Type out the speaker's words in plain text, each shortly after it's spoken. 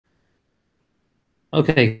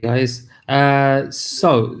Okay, guys.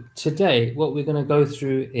 So today, what we're going to go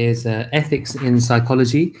through is ethics in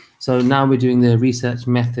psychology. So now we're doing the research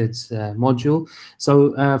methods module.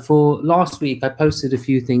 So for last week, I posted a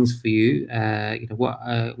few things for you. What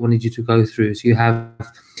I wanted you to go through. So you have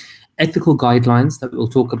ethical guidelines that we'll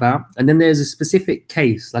talk about, and then there's a specific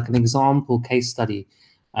case, like an example case study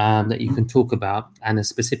that you can talk about, and a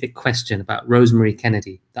specific question about Rosemary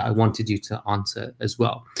Kennedy that I wanted you to answer as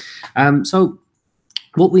well. So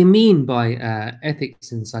what we mean by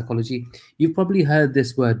ethics in psychology, you've probably heard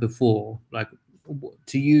this word before. Like,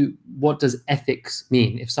 to you, what does ethics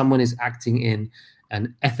mean? If someone is acting in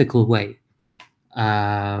an ethical way,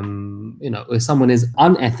 if someone is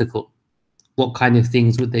unethical, what kind of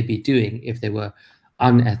things would they be doing if they were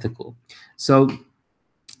unethical? So,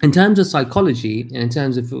 in terms of psychology, and in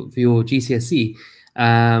terms of for your GCSE,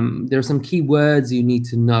 there are some key words you need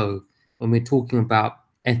to know when we're talking about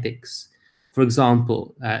ethics. For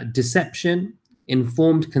example, deception,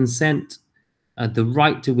 informed consent, the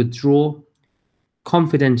right to withdraw,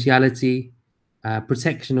 confidentiality,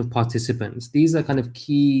 protection of participants. These are kind of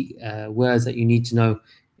key words that you need to know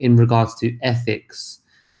in regards to ethics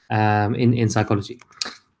in psychology.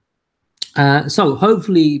 So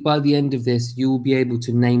hopefully by the end of this, you will be able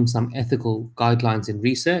to name some ethical guidelines in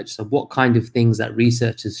research. So what kind of things that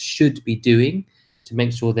researchers should be doing to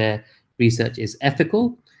make sure their research is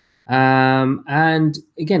ethical. And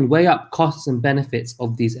again, weigh up costs and benefits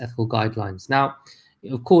of these ethical guidelines. Now,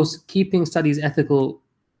 of course, keeping studies ethical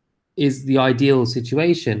is the ideal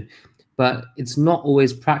situation, but it's not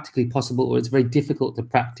always practically possible, or it's very difficult to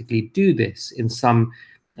practically do this in some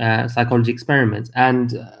psychology experiments.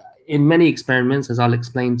 And in many experiments, as I'll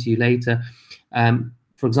explain to you later,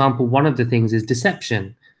 for example, one of the things is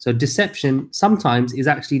deception. So deception sometimes is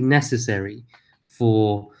actually necessary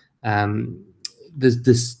for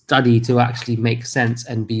the study to actually make sense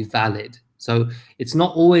and be valid. So it's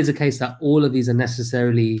not always a case that all of these are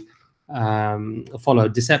necessarily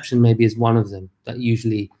followed. Deception maybe is one of them that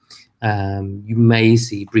usually you may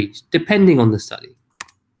see breached, depending on the study.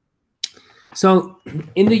 So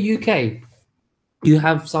in the UK, you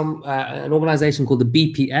have an organization called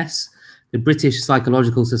the BPS, the British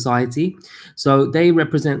Psychological Society. So they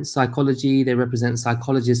represent psychology, they represent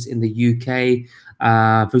psychologists in the UK.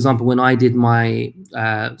 For example, when I did my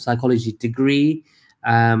psychology degree,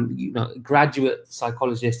 graduate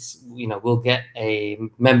psychologists, will get a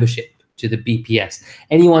membership to the BPS.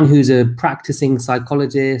 Anyone who's a practicing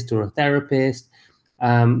psychologist or a therapist,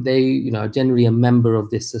 they, are generally a member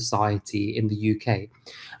of this society in the UK.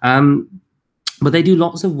 But they do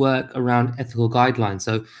lots of work around ethical guidelines.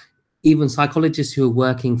 So even psychologists who are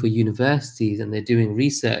working for universities and they're doing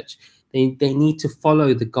research, they need to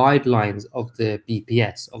follow the guidelines of the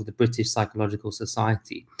BPS, of the British Psychological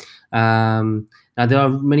Society. Now, there are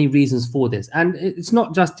many reasons for this. And it's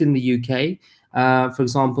not just in the UK. For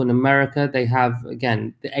example, in America, they have,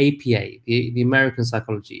 again, the APA, the American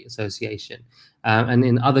Psychology Association. And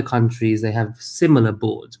in other countries, they have similar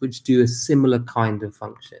boards, which do a similar kind of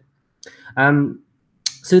function.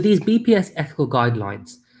 So these BPS ethical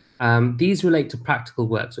guidelines, these relate to practical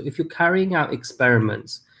work. So if you're carrying out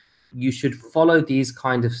experiments, you should follow these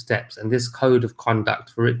kind of steps and this code of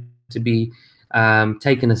conduct for it to be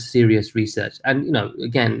taken as serious research. And,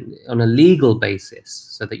 again, on a legal basis,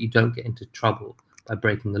 so that you don't get into trouble by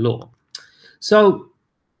breaking the law. So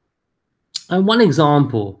one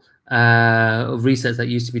example of research that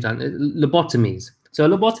used to be done, lobotomies. So a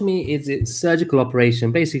lobotomy is a surgical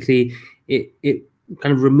operation. Basically, it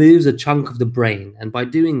kind of removes a chunk of the brain. And by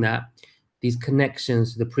doing that, these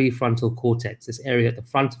connections to the prefrontal cortex, this area at the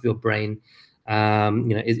front of your brain,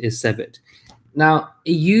 is severed. Now,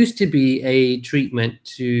 it used to be a treatment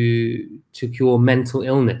to cure mental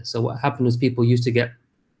illness. So what happened was people used to get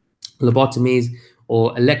lobotomies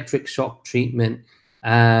or electric shock treatment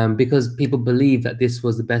because people believed that this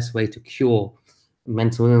was the best way to cure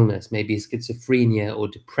mental illness, maybe schizophrenia or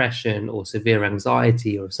depression or severe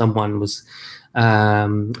anxiety, or if someone was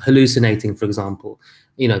hallucinating, for example.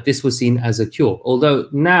 This was seen as a cure. Although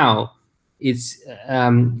now it's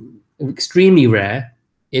extremely rare,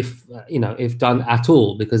 if done at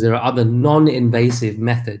all, because there are other non-invasive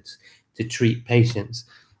methods to treat patients,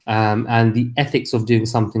 and the ethics of doing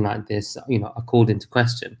something like this, are called into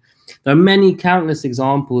question. There are many countless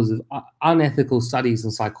examples of unethical studies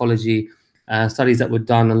in psychology. Studies that were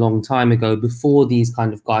done a long time ago before these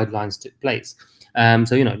kind of guidelines took place.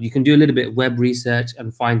 So, you can do a little bit of web research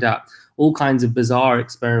and find out all kinds of bizarre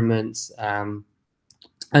experiments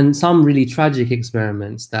and some really tragic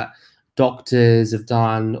experiments that doctors have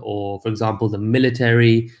done, or, for example, the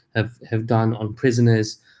military have done on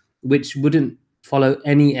prisoners, which wouldn't follow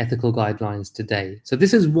any ethical guidelines today. So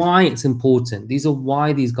this is why it's important. These are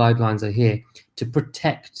why these guidelines are here, to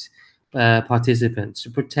protect participants, to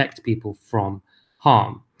protect people from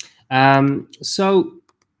harm. So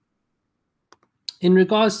in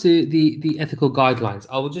regards to the ethical guidelines,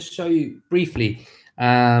 I will just show you briefly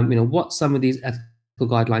what some of these ethical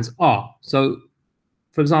guidelines are. So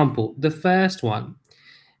for example, the first one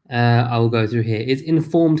I will go through here is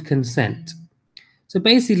informed consent. So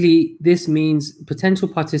basically, this means potential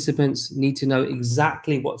participants need to know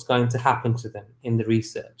exactly what's going to happen to them in the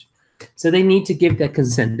research. So they need to give their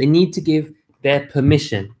consent. They need to give their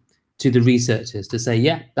permission to the researchers to say,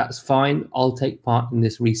 yeah, that's fine, I'll take part in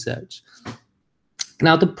this research.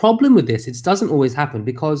 Now, the problem with this, it doesn't always happen,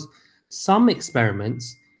 because some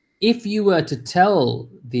experiments, if you were to tell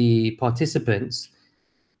the participants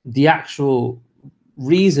the actual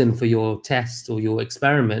reason for your test or your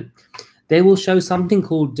experiment, they will show something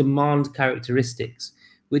called demand characteristics,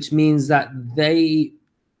 which means that they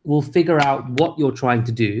will figure out what you're trying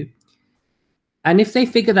to do. And if they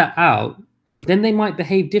figure that out, then they might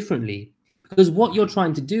behave differently. Because what you're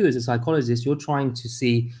trying to do as a psychologist, you're trying to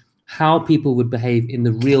see how people would behave in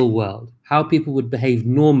the real world, how people would behave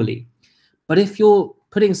normally. But if you're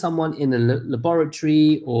putting someone in a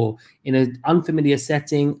laboratory or in an unfamiliar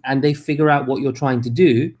setting and they figure out what you're trying to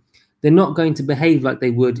do, they're not going to behave like they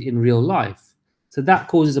would in real life. So that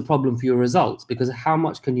causes a problem for your results, because how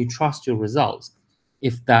much can you trust your results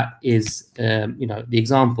if that is, the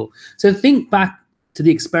example? So think back to the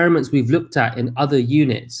experiments we've looked at in other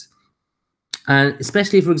units, and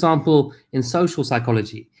especially, for example, in social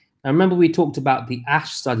psychology. Now, remember we talked about the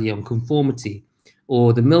Asch study on conformity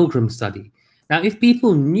or the Milgram study. Now, if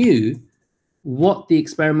people knew what the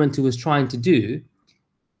experimenter was trying to do,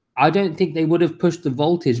 I don't think they would have pushed the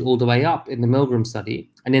voltage all the way up in the Milgram study.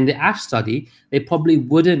 And in the Asch study, they probably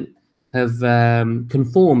wouldn't have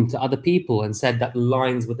conformed to other people and said that the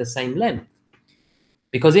lines were the same length.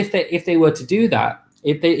 Because if they were to do that,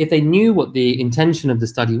 if they knew what the intention of the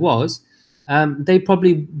study was, they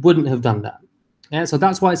probably wouldn't have done that. Yeah, so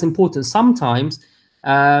that's why it's important. Sometimes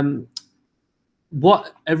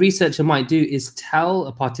what a researcher might do is tell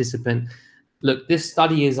a participant, look, this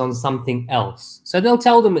study is on something else. So they'll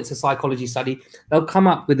tell them it's a psychology study. They'll come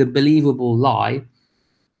up with a believable lie,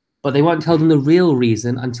 but they won't tell them the real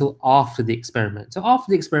reason until after the experiment. So after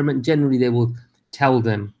the experiment, generally they will tell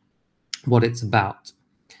them what it's about.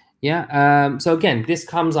 Yeah. So again, this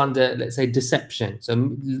comes under, let's say, deception.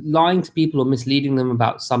 So lying to people or misleading them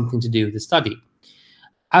about something to do with the study.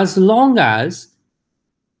 As long as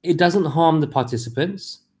it doesn't harm the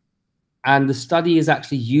participants and the study is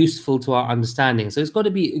actually useful to our understanding. So there's got to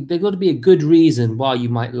be a good reason why you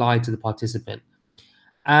might lie to the participant.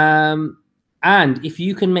 And if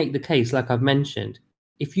you can make the case, like I've mentioned,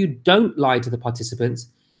 if you don't lie to the participants,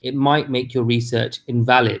 it might make your research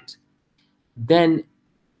invalid. Then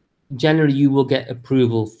generally you will get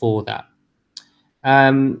approval for that.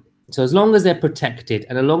 So as long as they're protected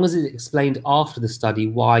and as long as it's explained after the study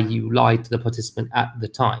why you lied to the participant at the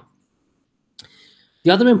time.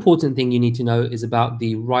 The other important thing you need to know is about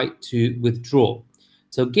the right to withdraw.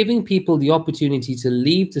 So giving people the opportunity to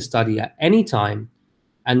leave the study at any time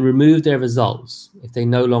and remove their results if they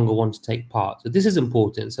no longer want to take part. So this is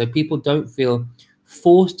important. So people don't feel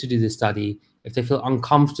forced to do the study. If they feel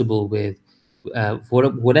uncomfortable with, for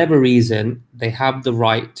whatever reason, they have the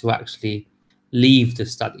right to actually leave the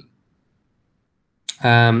study.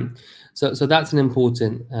 So that's an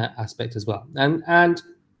important aspect as well. And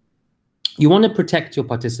you want to protect your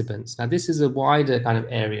participants. Now, this is a wider kind of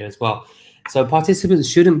area as well. So participants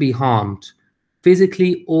shouldn't be harmed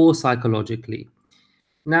physically or psychologically.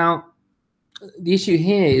 Now, the issue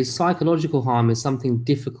here is psychological harm is something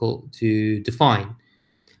difficult to define.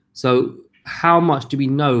 So how much do we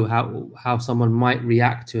know how someone might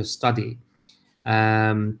react to a study?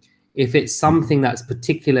 If it's something that's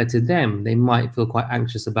particular to them, they might feel quite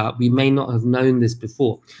anxious about. We may not have known this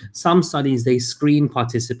before. Some studies, they screen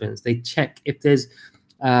participants. They check if there's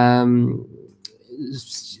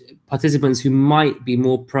participants who might be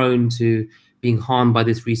more prone to being harmed by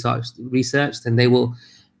this research, then they will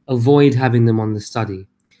avoid having them on the study.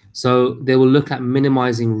 So they will look at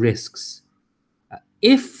minimizing risks.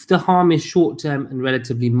 If the harm is short-term and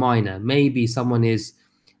relatively minor, maybe someone is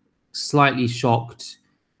slightly shocked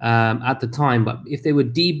at the time, but if they were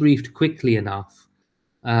debriefed quickly enough,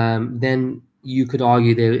 then you could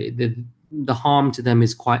argue the harm to them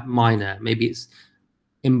is quite minor. Maybe it's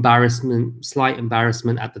slight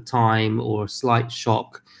embarrassment at the time or slight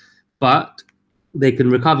shock, but they can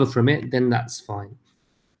recover from it, then that's fine.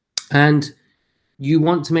 And you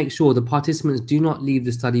want to make sure the participants do not leave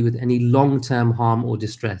the study with any long-term harm or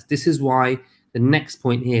distress. This is why the next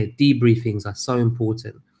point here, debriefings, are so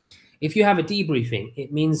important. If you have a debriefing,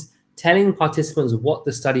 it means telling participants what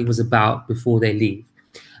the study was about before they leave.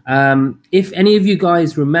 If any of you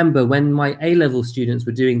guys remember when my A-level students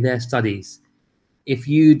were doing their studies, if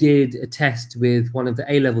you did a test with one of the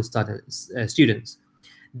A-level students,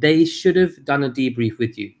 they should have done a debrief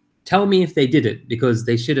with you. Tell me if they didn't, because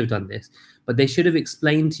they should have done this, but they should have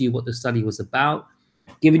explained to you what the study was about,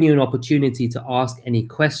 given you an opportunity to ask any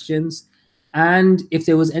questions, and if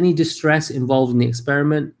there was any distress involved in the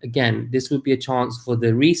experiment, again, this would be a chance for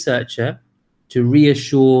the researcher to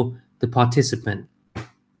reassure the participant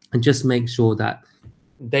and just make sure that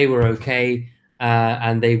they were okay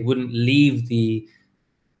and they wouldn't leave the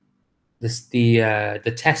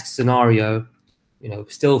test scenario,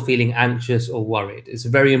 still feeling anxious or worried. It's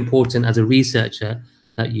very important as a researcher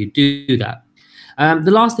that you do that.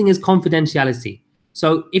 The last thing is confidentiality.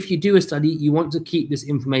 So if you do a study, you want to keep this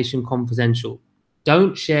information confidential.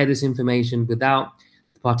 Don't share this information without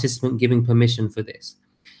the participant giving permission for this.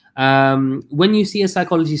 When you see a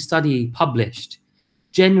psychology study published,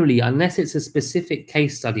 generally, unless it's a specific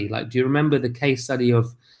case study, like do you remember the case study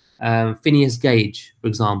of Phineas Gage, for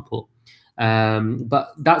example?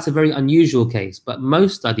 But that's a very unusual case. But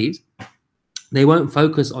most studies, they won't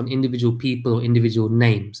focus on individual people or individual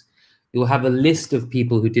names. You'll have a list of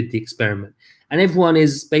people who did the experiment. And everyone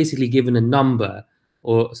is basically given a number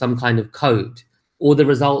or some kind of code, or the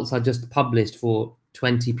results are just published for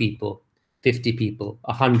 20 people, 50 people,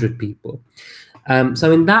 100 people.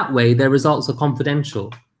 So in that way, their results are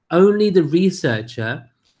confidential. Only the researcher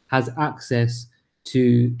has access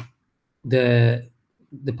to the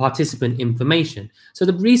participant information. So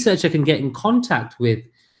the researcher can get in contact with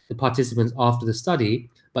the participants after the study,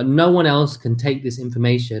 but no one else can take this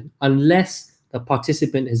information unless the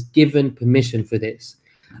participant has given permission for this.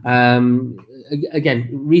 Again,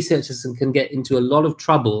 researchers can get into a lot of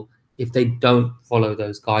trouble if they don't follow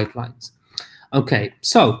those guidelines. Okay,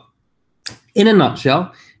 so in a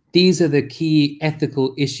nutshell, these are the key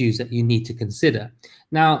ethical issues that you need to consider.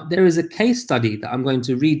 Now, there is a case study that I'm going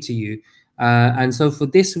to read to you. And so for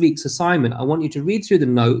this week's assignment, I want you to read through the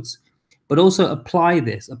notes, but also apply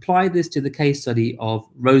this to the case study of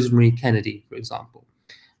Rosemary Kennedy, for example.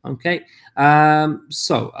 Okay,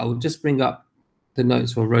 so I will just bring up the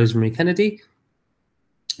notes for Rosemary Kennedy.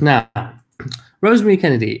 Now, Rosemary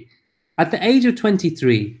Kennedy, at the age of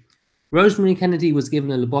 23, Rosemary Kennedy was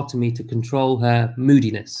given a lobotomy to control her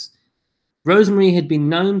moodiness. Rosemary had been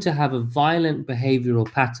known to have a violent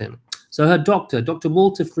behavioral pattern. So her doctor, Dr.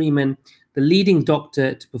 Walter Freeman, the leading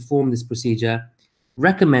doctor to perform this procedure,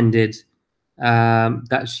 recommended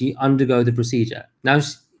that she undergo the procedure. Now,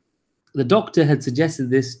 the doctor had suggested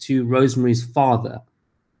this to Rosemary's father.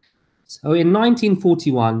 So in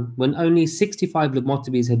 1941, when only 65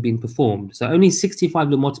 lobotomies had been performed, so only 65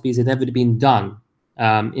 lobotomies had ever been done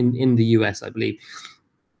in the US, I believe.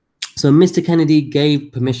 So Mr. Kennedy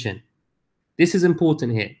gave permission. This is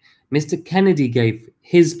important here. Mr. Kennedy gave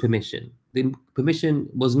his permission. The permission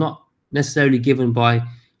was not necessarily given by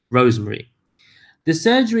Rosemary. The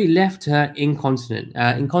surgery left her incontinent.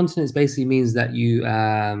 Incontinence basically means that you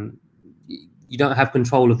don't have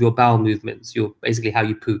control of your bowel movements. You're basically how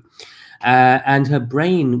you poo. And her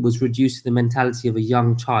brain was reduced to the mentality of a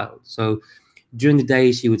young child. So during the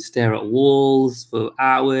day, she would stare at walls for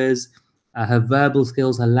hours. Her verbal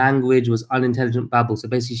skills, her language was unintelligent babble. So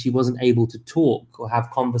basically, she wasn't able to talk or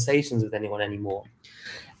have conversations with anyone anymore.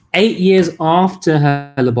 8 years after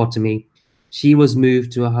her lobotomy, she was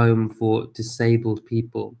moved to a home for disabled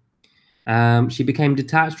people. She became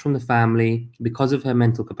detached from the family because of her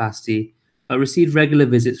mental capacity, but received regular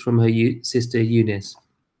visits from her sister Eunice.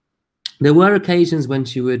 There were occasions when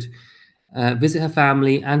she would visit her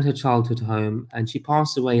family and her childhood home, and she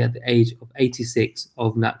passed away at the age of 86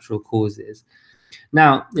 of natural causes.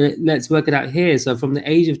 Now, let's work it out here. So from the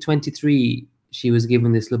age of 23, she was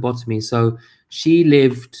given this lobotomy. So she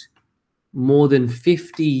lived more than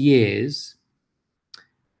 50 years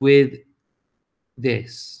with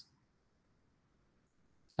this,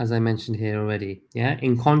 as I mentioned here already. Yeah,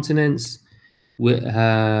 incontinence, with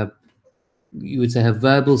her, you would say her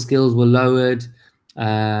verbal skills were lowered.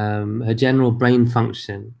 Her general brain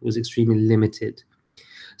function was extremely limited.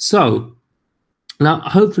 So now,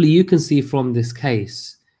 hopefully you can see from this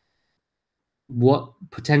case what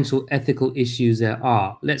potential ethical issues there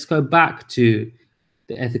are. Let's go back to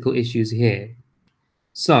the ethical issues here.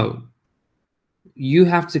 So you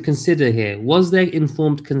have to consider here, was there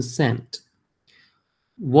informed consent?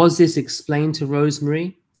 Was this explained to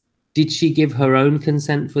Rosemary? Did she give her own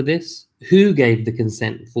consent for this? Who gave the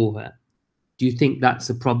consent for her? Do you think that's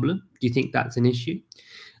a problem? Do you think that's an issue?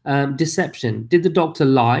 Deception. Did the doctor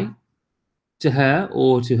lie to her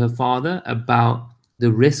or to her father about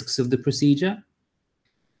the risks of the procedure?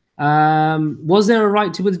 Was there a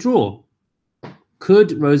right to withdraw?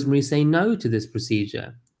 Could Rosemary say no to this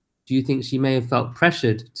procedure? Do you think she may have felt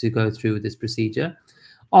pressured to go through with this procedure?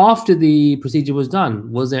 After the procedure was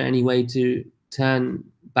done, was there any way to turn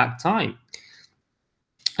back time?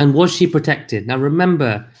 And was she protected? Now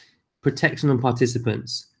remember, protection on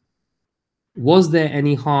participants. Was there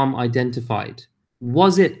any harm identified?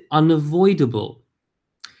 Was it unavoidable?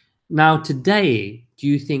 Now today, do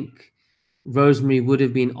you think Rosemary would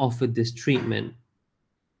have been offered this treatment?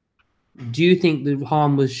 Do you think the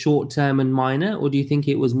harm was short-term and minor, or do you think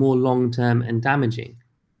it was more long-term and damaging?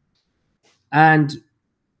 And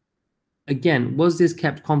again, was this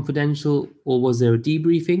kept confidential, or was there a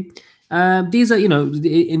debriefing? These are,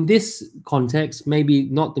 in this context, maybe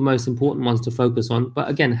not the most important ones to focus on, but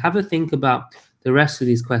again, have a think about the rest of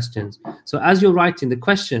these questions. So as you're writing the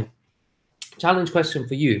question, challenge question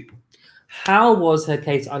for you, how was her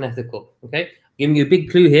case unethical? Okay, giving you a big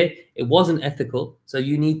clue here, it wasn't ethical, so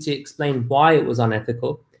you need to explain why it was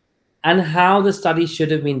unethical and how the study should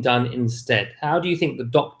have been done instead. How do you think the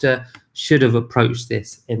doctor should have approached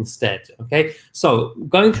this instead? Okay, so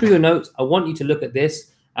going through your notes, I want you to look at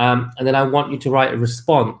this and then I want you to write a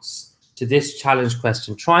response to this challenge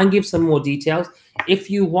question. Try and give some more details. If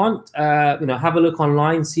you want, have a look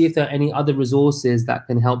online, see if there are any other resources that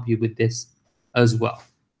can help you with this as well.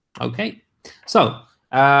 Okay, so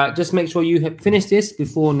just make sure you have finished this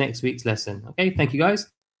before next week's lesson. Okay, thank you guys.